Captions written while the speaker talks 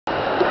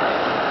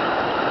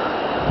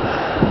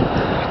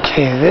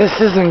Okay, this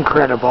is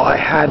incredible. I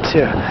had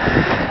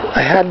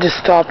to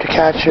stop to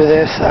capture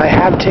this. I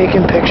have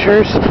taken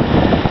pictures,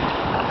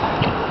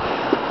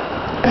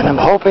 and I'm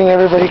hoping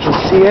everybody can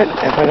see it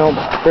if I don't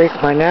break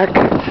my neck.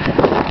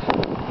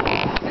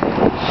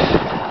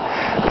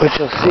 But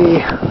you'll see,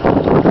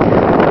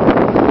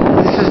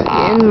 this is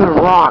in the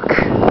rock.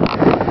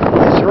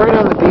 It's right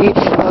on the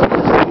beach. Look,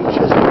 the beach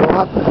just go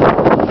up.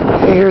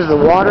 Okay, here's the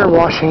water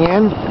washing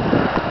in.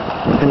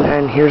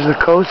 And here's the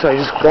coast. I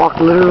just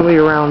walked literally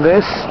around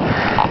this,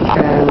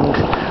 and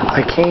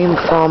I came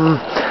from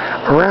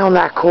around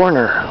that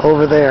corner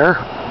over there.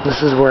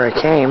 This is where I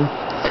came,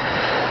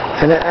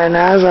 and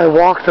as I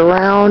walked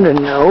around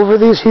and over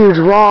these huge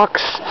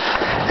rocks,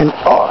 and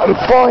oh, I'm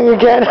falling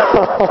again.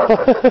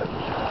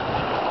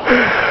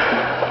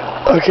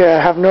 Okay,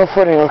 I have no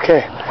footing.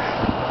 Okay,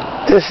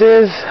 this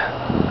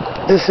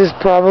is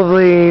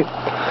probably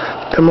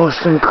the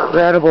most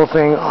incredible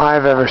thing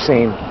I've ever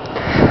seen.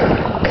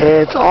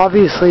 It's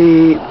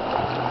obviously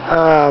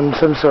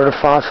some sort of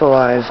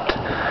fossilized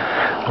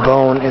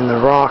bone in the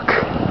rock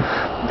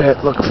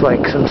that looks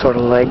like some sort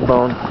of leg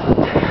bone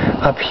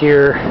up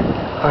here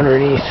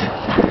underneath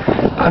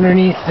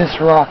this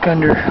rock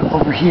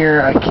over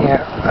here. I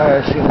can't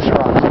see this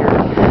rock here.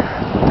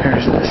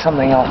 There's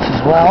something else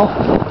as well,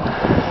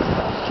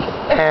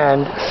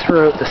 and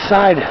throughout the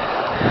side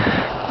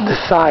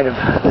of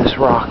this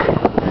rock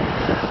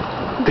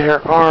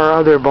there are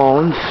other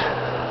bones.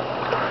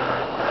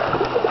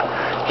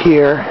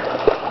 Here,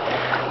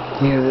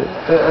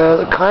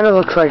 it kind of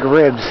looks like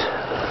ribs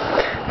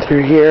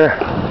through here,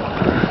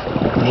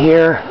 and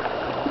here,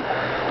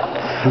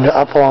 and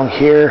up along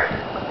here.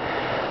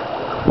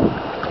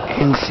 You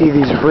can see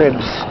these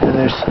ribs, and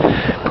there's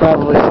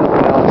probably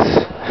something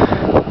else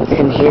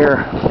in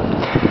here.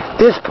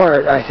 This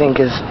part, I think,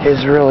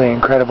 is really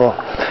incredible.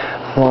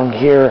 Along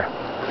here,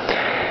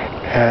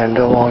 and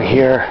along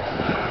here,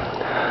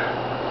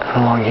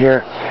 and along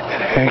here,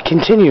 and it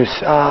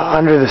continues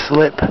under this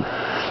lip.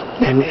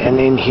 And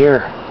in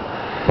here,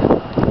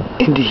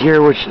 into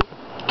here, which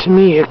to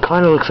me it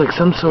kind of looks like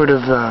some sort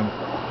of,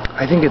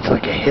 I think it's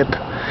like a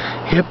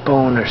hip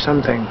bone or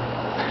something.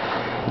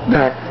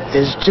 That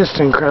is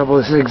just incredible.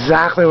 This is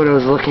exactly what I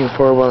was looking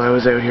for while I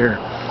was out here.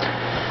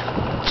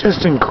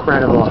 Just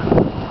incredible.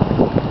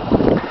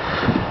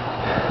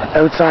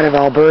 Outside of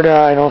Alberta,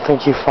 I don't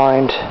think you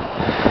find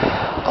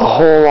a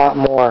whole lot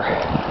more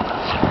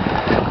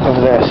of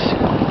this.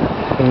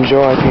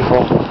 Enjoy,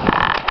 people.